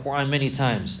zakat in the Quran many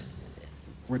times,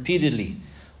 repeatedly,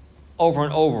 over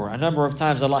and over. A number of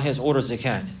times Allah has ordered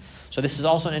zakat. So this is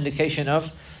also an indication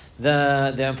of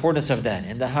the importance of that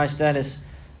and the high status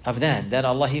of that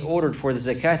Allah, He ordered for the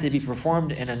zakat to be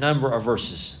performed in a number of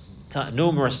verses,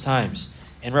 numerous times,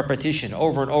 in repetition,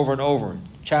 over and over and over,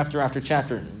 chapter after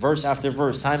chapter, verse after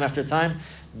verse, time after time.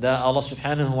 Allah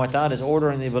subhanahu wa ta'ala is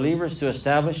ordering the believers to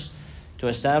establish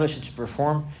and to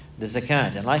perform the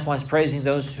zakat, and likewise praising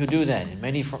those who do that. And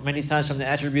many times from the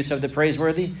attributes of the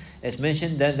praiseworthy, it's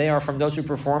mentioned that they are from those who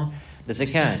perform the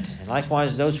zakat. And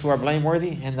likewise those who are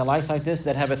blameworthy and the likes like this,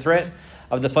 that have a threat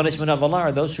of the punishment of Allah,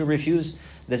 are those who refuse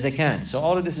the zakat. So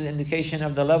all of this is indication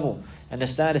of the level and the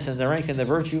status and the rank and the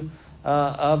virtue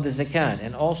of the zakat.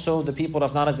 And also the people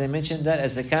of knowledge, they mentioned that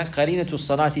as zakat qarinatu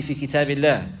salati fi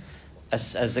kitabillah,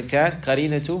 as zakat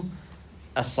qarinatu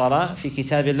as-salah fi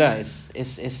kitabillah.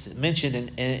 It's mentioned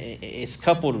and it's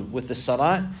coupled with the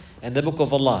salat and the book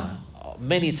of Allah.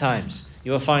 Many times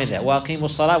you will find that wa aqimu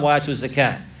salat wa atu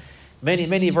zakat.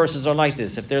 Many verses are like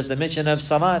this. If there's the mention of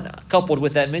salat, coupled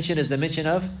with that mention is the mention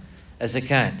of a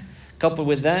zakat. Coupled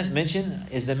with that mention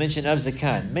is the mention of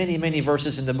zakat. Many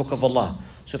verses in the book of Allah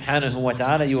subhanahu wa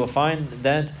ta'ala, you will find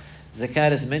that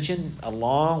zakat is mentioned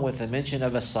along with the mention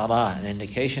of a salah, an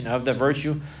indication of the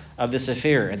virtue of this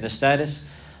affair and the status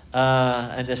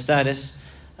of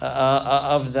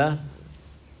the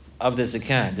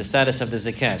zakat, the status of the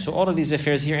zakat. So all of these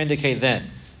affairs here indicate that.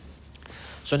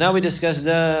 So now we discuss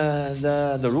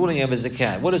the ruling of a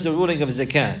zakat. What is the ruling of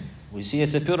zakat? We see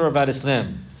it's a pillar about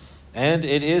Islam, and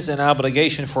it is an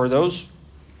obligation for those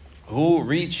who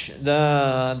reach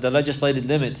the legislated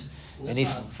limit. And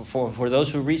if for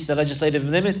those who reach the legislative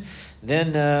limit,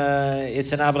 then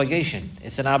it's an obligation.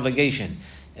 It's an obligation.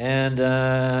 And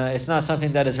it's not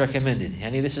something that is recommended.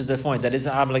 And this is the point, that is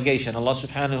an obligation. Allah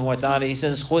subhanahu wa ta'ala, He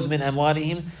says, خُذْ مِنْ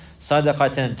أَمْوَالِهِمْ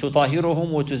صَدَقَةً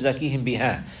تُطَهِرُهُمْ وَتُزَكِّيهِمْ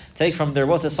بِهَا. Take from their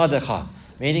wealth a sadaqah,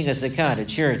 meaning a zakat, a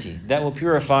charity, that will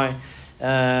purify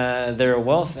their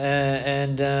wealth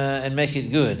and make it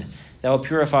good. That will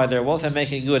purify their wealth and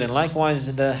make it good. And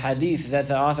likewise, the hadith that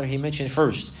the author, he mentioned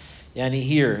first,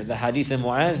 here, the hadith of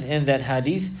Mu'adh, in that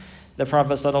hadith, the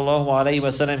Prophet sallallahu alaihi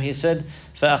wasallam, he said,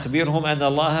 فَأَخْبِرْهُمْ أَنَّ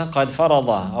اللَّهَ قَدْ فَرَضَ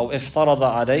أَوْ اِفْتَرَضَ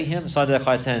عَلَيْهِمْ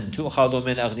صَدَقَةً تُؤْخَذُ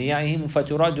مِنْ أَغْنِيَائِهِمْ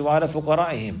فَتُرَدُّ عَلَى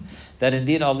فُقَرَائِهِمْ. That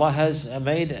indeed Allah has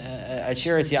made a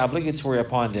charity obligatory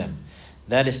upon them,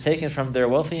 that is taken from their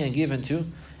wealthy and given to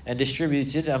and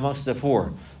distributed amongst the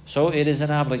poor. So it is an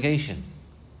obligation.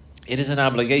 It is an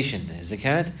obligation.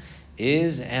 Zakat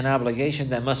is an obligation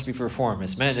that must be performed.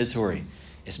 It's mandatory.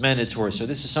 It's mandatory. So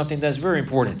this is something that's very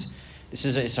important.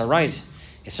 It's a right.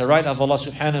 It's a right of Allah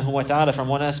subhanahu wa ta'ala. From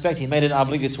one aspect, He made it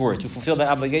obligatory. To fulfill that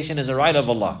obligation is a right of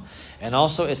Allah. And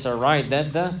also it's a right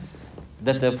that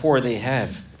the poor they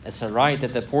have. It's a right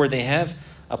that the poor they have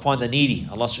upon the needy.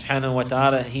 Allah subhanahu wa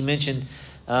ta'ala, He mentioned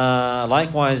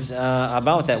likewise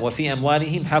about that. وَفِي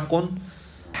أَمْوَالِهِمْ حَقٌّ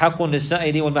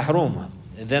لِلسَّائِلِ وَالْمَحْرُومِ.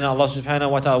 Then Allah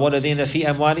subhanahu wa ta'ala, وَالَّذِينَ فِي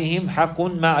أَمْوَالِهِمْ حَقٌّ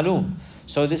مَعْلُومٌ.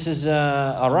 So this is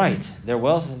a right. Their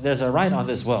wealth, there's a right on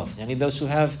this wealth. And those who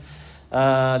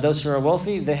are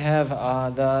wealthy, they have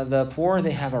the poor,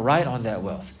 they have a right on that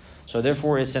wealth. So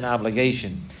therefore it's an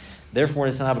obligation.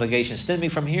 Stemming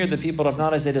from here, the people of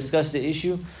knowledge, they discuss the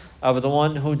issue of the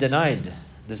one who denied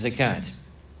the zakat.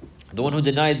 The one who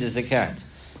denied the zakat.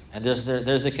 And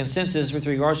there's a consensus with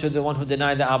regards to the one who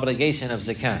denied the obligation of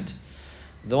zakat.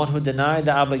 The one who denied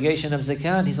the obligation of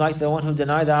zakat, he's like the one who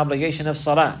denied the obligation of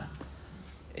salah.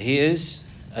 He is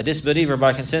a disbeliever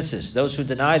by consensus. Those who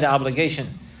deny the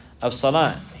obligation of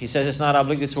salah, he says it's not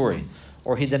obligatory.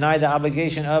 Or he denied the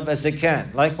obligation of a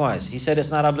zakat. Likewise, he said it's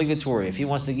not obligatory. If he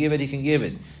wants to give it, he can give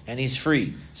it. And he's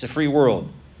free. It's a free world.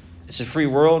 It's a free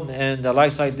world, and the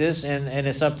likes like this, and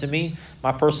it's up to me,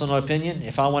 my personal opinion.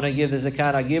 If I want to give the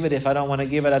zakat, I give it. If I don't want to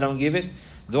give it, I don't give it.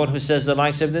 The one who says the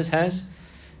likes of this has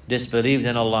disbelieved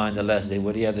in Allah in the last day.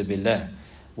 وَلِيَذُ بِاللَّهِ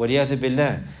وَلِيَذُ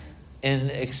بِاللَّهِ.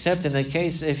 And except in the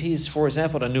case if he's, for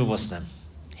example, a new Muslim.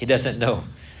 He doesn't know.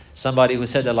 Somebody who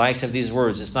said the likes of these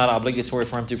words, it's not obligatory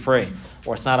for him to pray,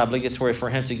 or it's not obligatory for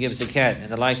him to give zakat,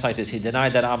 and the likes like this. He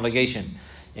denied that obligation.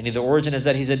 And the origin is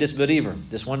that he's a disbeliever.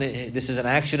 This is an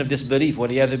action of disbelief,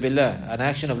 وَلِيَذُ بِاللَّهِ, an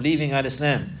action of leaving out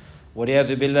Islam,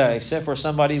 وَلِيَذُ بِاللَّهِ. Except for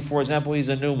somebody, for example, he's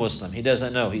a new Muslim. He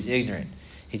doesn't know. He's ignorant.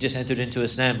 He just entered into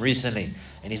Islam recently,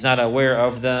 and he's not aware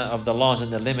of the laws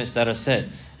and the limits that are set.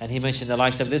 And he mentioned the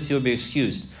likes of this, he will be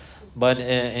excused. But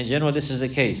in general, this is the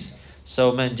case.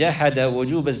 So, مَنْ جَحَدَ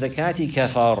وُجُوبَ الزَّكَاةِ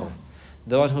كَفَرْ.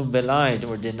 The one who belied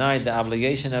or denied the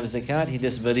obligation of zakat, he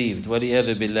disbelieved.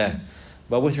 وَلِيَذُ بِاللَّهِ.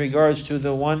 But with regards to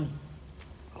the one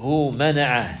who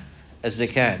مَنَعَ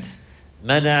الزَّكَاةِ,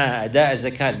 مَنَعَ أَدَاءَ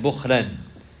الزَّكَاةِ بُخْلًا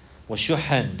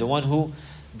وَشُحًّا, the one who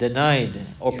denied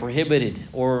or prohibited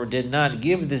or did not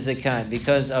give the zakat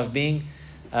because of being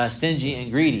stingy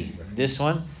and greedy. This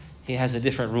one, he has a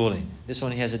different ruling. This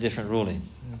one, he has a different ruling.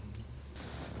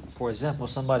 For example,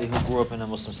 somebody who grew up in a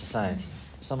Muslim society,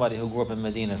 somebody who grew up in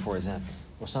Medina, for example,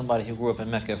 or somebody who grew up in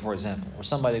Mecca, for example, or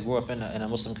somebody who grew up in a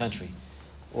Muslim country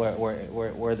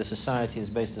where the society is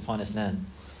based upon Islam.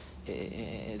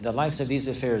 The likes of these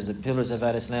affairs, the pillars of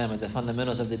Islam and the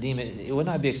fundamentals of the deen, it would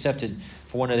not be accepted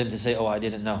for one of them to say, oh, I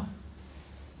didn't know.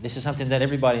 This is something that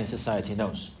everybody in society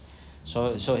knows.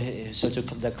 So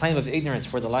the claim of ignorance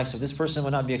for the likes of this person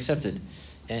would not be accepted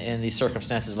in these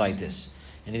circumstances like this.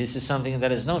 And this is something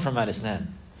that is known from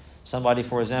Islam. Somebody,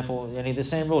 for example, the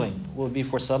same ruling would be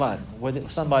for salat.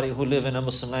 Somebody who lived in a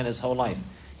Muslim land his whole life.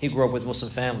 He grew up with a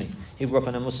Muslim family. He grew up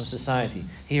in a Muslim society.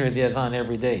 He heard the adhan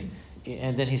every day.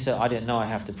 And then he said, I didn't know I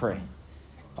have to pray.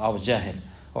 I was jahil.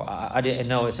 Or I didn't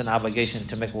know it's an obligation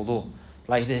to make wudu.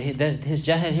 Like his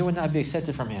jahil here would not be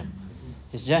accepted from him.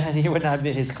 His jahil here would not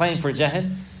be, his claim for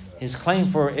jahil, his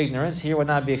claim for ignorance here would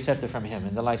not be accepted from him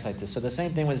and the likes like this. So the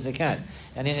same thing with zakat.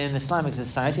 And in Islamic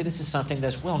society, this is something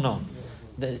that's well known.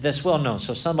 That's well known.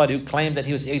 So somebody who claimed that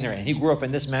he was ignorant and he grew up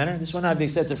in this manner, this will not be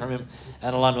accepted from him,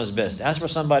 and Allah knows best. As for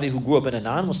somebody who grew up in a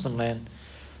non-Muslim land,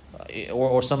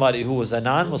 or somebody who was a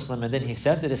non-Muslim and then he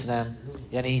accepted Islam,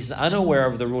 and he's unaware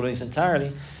of the rulings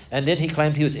entirely, and then he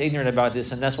claimed he was ignorant about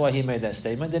this, and that's why he made that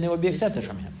statement, then it would be accepted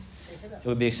from him. It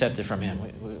would be accepted from him.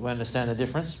 We understand the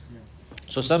difference?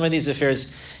 So some of these affairs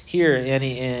here in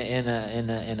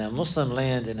a Muslim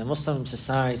land, in a Muslim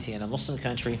society, in a Muslim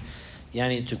country,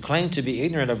 to claim to be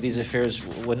ignorant of these affairs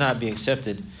would not be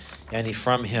accepted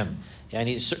from him.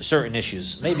 Certain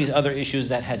issues, maybe other issues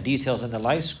that had details and the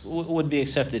likes would be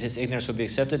accepted. His ignorance would be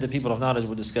accepted. The people of knowledge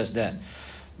would discuss that.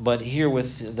 But here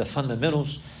with the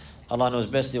fundamentals, Allah knows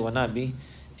best, it will not be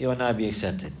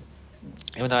accepted.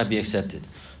 It will not be accepted.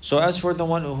 So as for the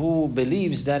one who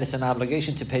believes that it's an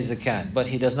obligation to pay zakat, but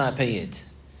he does not pay it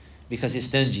because he's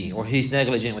stingy or he's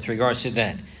negligent with regards to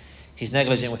that. He's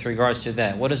negligent with regards to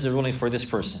that. What is the ruling for this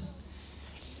person?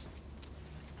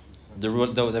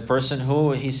 The person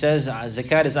who he says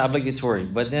zakat is obligatory,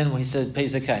 but then when he said pay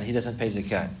zakat, he doesn't pay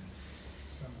zakat.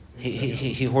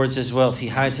 He hoards his wealth. He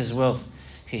hides his wealth.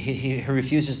 He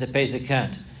refuses to pay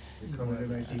zakat.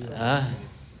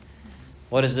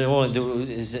 What is the ruling?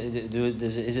 Is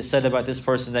it said about this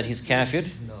person that he's kafir?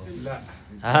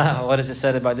 No. What is it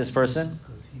said about this person?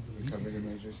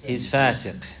 He's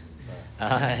fasiq.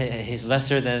 He's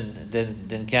lesser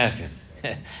than kafir.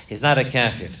 He's not a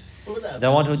kafir. The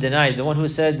one who denied, the one who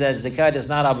said that zakat is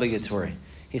not obligatory.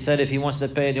 He said if he wants to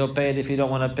pay it, he'll pay it. If he don't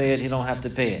want to pay it, he don't have to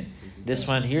pay it. This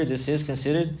one here, this is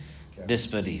considered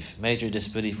disbelief, major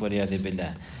disbelief. Waliyadu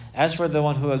billah. As for the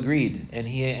one who agreed and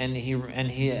he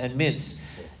admits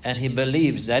and he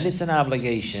believes that it's an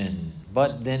obligation,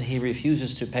 but then he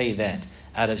refuses to pay that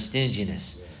out of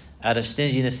stinginess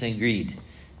and greed.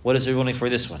 What is the ruling for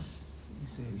this one?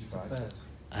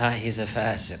 He's a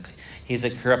fasiq. He's a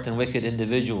corrupt and wicked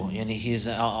individual, and he's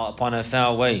upon a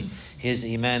foul way. His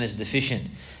iman is deficient,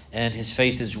 and his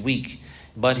faith is weak,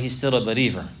 but he's still a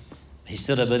believer. He's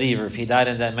still a believer. If he died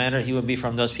in that manner, he would be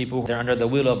from those people who are under the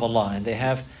will of Allah, and they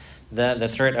have the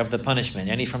threat of the punishment,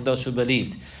 and he from those who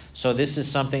believed. So this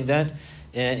is something that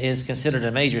is considered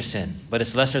a major sin, but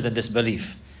it's lesser than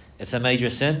disbelief. It's a major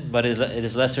sin, but it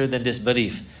is lesser than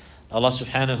disbelief. Allah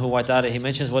subhanahu wa ta'ala, He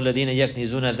mentions وَالَّذِينَ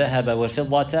يَكْنِزُونَ الذَّهَبَ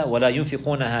وَالْفِضَّةَ وَلَا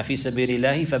يُنْفِقُونَها فِي سَبِيلِ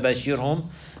اللَّهِ فَبَشِّرْهُمْ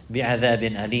بِعَذَابٍ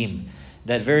أَلِيمٍ.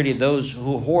 That verily those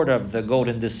who hoard up the gold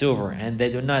and the silver and they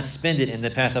do not spend it in the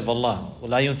path of Allah.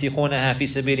 وَلَا يُنْفِقُونَها فِي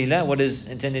سَبِيلِ اللَّهِ. What is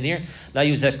intended here? لَا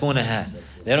يُزَكُّونَها.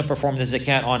 They don't perform the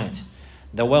zakat on it.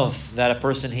 The wealth that a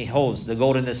person he holds, the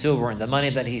gold and the silver and the money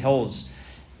that he holds,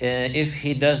 if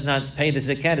he does not pay the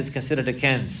zakat, it's considered a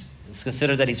kanz. It's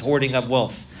considered that he's hoarding up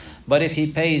wealth. But if he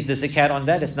pays the zakat on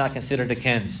that, it's not considered a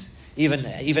kanz. Even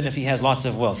if he has lots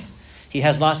of wealth. He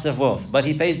has lots of wealth, but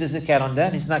he pays the zakat on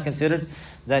that, it's not considered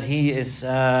that he is,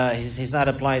 he's not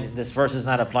applied, this verse is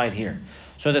not applied here.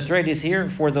 So the threat is here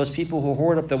for those people who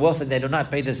hoard up the wealth and they do not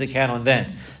pay the zakat on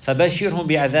that. فَبَشِّرْهُمْ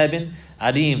بِعَذَابٍ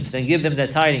عَلِيمٍ. Then give them the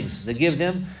tidings, they give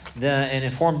them and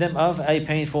inform them of a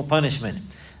painful punishment.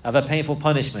 Allah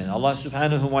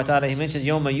subhanahu wa ta'ala, He mentions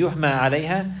يَوْمَ يُحْمَى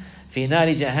عَلَيْهَا في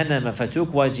نار جهنم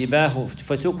فتكوى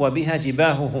بها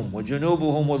جباههم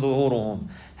وجنوبهم وظهورهم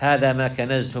هذا ما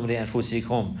كنزتم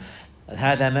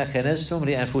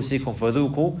لأنفسكم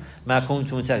فذوقوا ما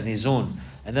كنتم تكنزون.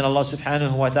 And then Allah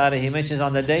subhanahu wa ta'ala, He mentions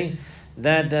on the day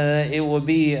that it will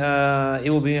be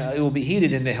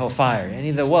heated in the hellfire.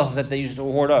 Any of the wealth that they used to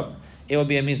hoard up, it will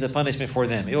be a means of punishment for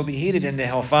them. It will be heated in the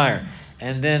hellfire,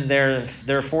 and then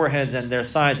their foreheads and their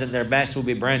sides and their backs will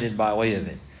be branded by way of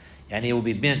it. and it will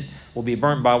be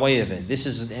burnt by way of it.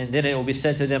 And then it will be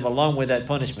said to them along with that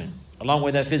punishment, along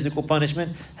with that physical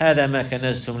punishment, هَذَا مَا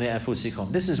كَنَزْتُمْ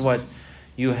لِأَنفُسِكُمْ. This is what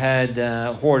you had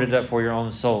hoarded up for your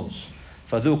own souls.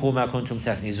 فَذُوقُوا مَا كُنْتُمْ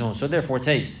تَكْنِزُونَ. So therefore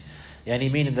taste,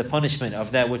 meaning the punishment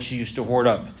of that which you used to hoard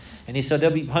up. And he said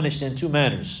they'll be punished in two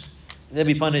manners. They'll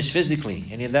be punished physically,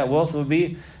 and that wealth will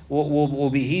be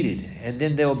heated, and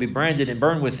then they will be branded and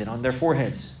burned with it on their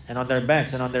foreheads and on their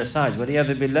backs and on their sides.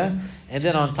 And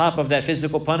then on top of that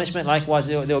physical punishment, likewise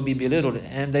they will be belittled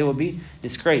and they will be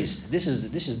disgraced. This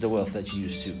is the wealth that you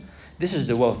used to. This is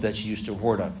the wealth that you used to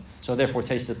hoard up. So therefore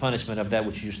taste the punishment of that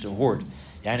which you used to hoard.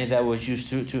 That which you used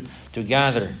to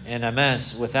gather and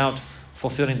amass without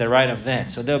fulfilling the right of that.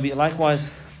 So they'll be likewise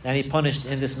punished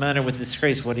in this manner with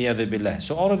disgrace.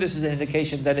 So all of this is an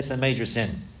indication that it's a major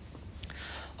sin.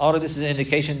 All of this is an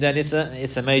indication that it's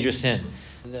a major sin.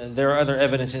 There are other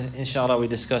evidences, inshallah, we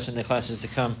discuss in the classes to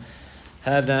come.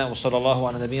 هذا وصلى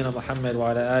الله على نبينا محمد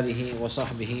وعلى آله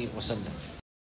وصحبه وسلم.